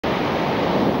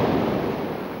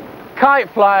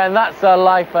kite fly, and that's a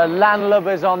life for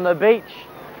landlubbers on the beach.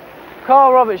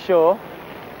 Carl Robertshaw,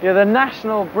 you're the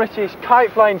national British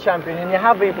kite flying champion, and you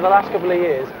have been for the last couple of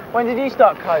years. When did you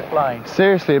start kite flying?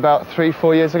 Seriously, about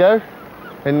 3-4 years ago,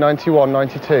 in 91,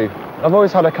 92. I've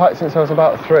always had a kite since I was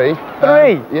about 3. 3?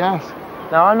 Yes.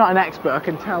 Now, I'm not an expert. I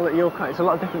can tell that your kite's a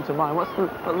lot different to mine. What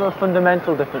are the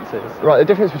fundamental differences? Right, the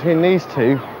difference between these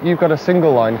two, you've got a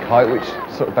single line kite, which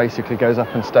sort of basically goes up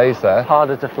and stays there.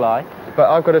 Harder to fly. But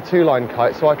I've got a 2-line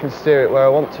kite, so I can steer it where I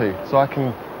want to. So I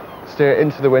can steer it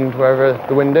into the wind wherever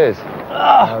the wind is.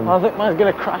 I think mine's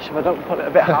going to crash if I don't put it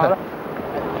a bit harder.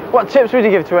 What tips would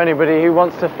you give to anybody who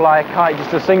wants to fly a kite,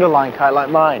 just a single line kite like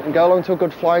mine? And go along to a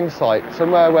good flying site,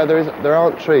 somewhere where there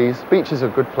aren't trees. Beach is a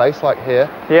good place, like here.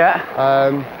 Yeah.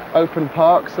 Open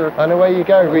parks, and away you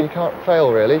go. You can't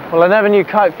fail, really. Well, I never knew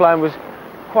kite flying was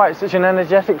quite such an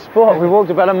energetic sport. We've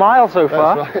walked about a mile so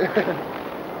far. That's right.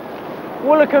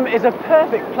 Woolacombe is a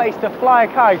perfect place to fly a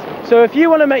kite. So if you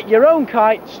want to make your own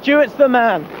kite, Stuart's the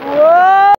man. Whoa!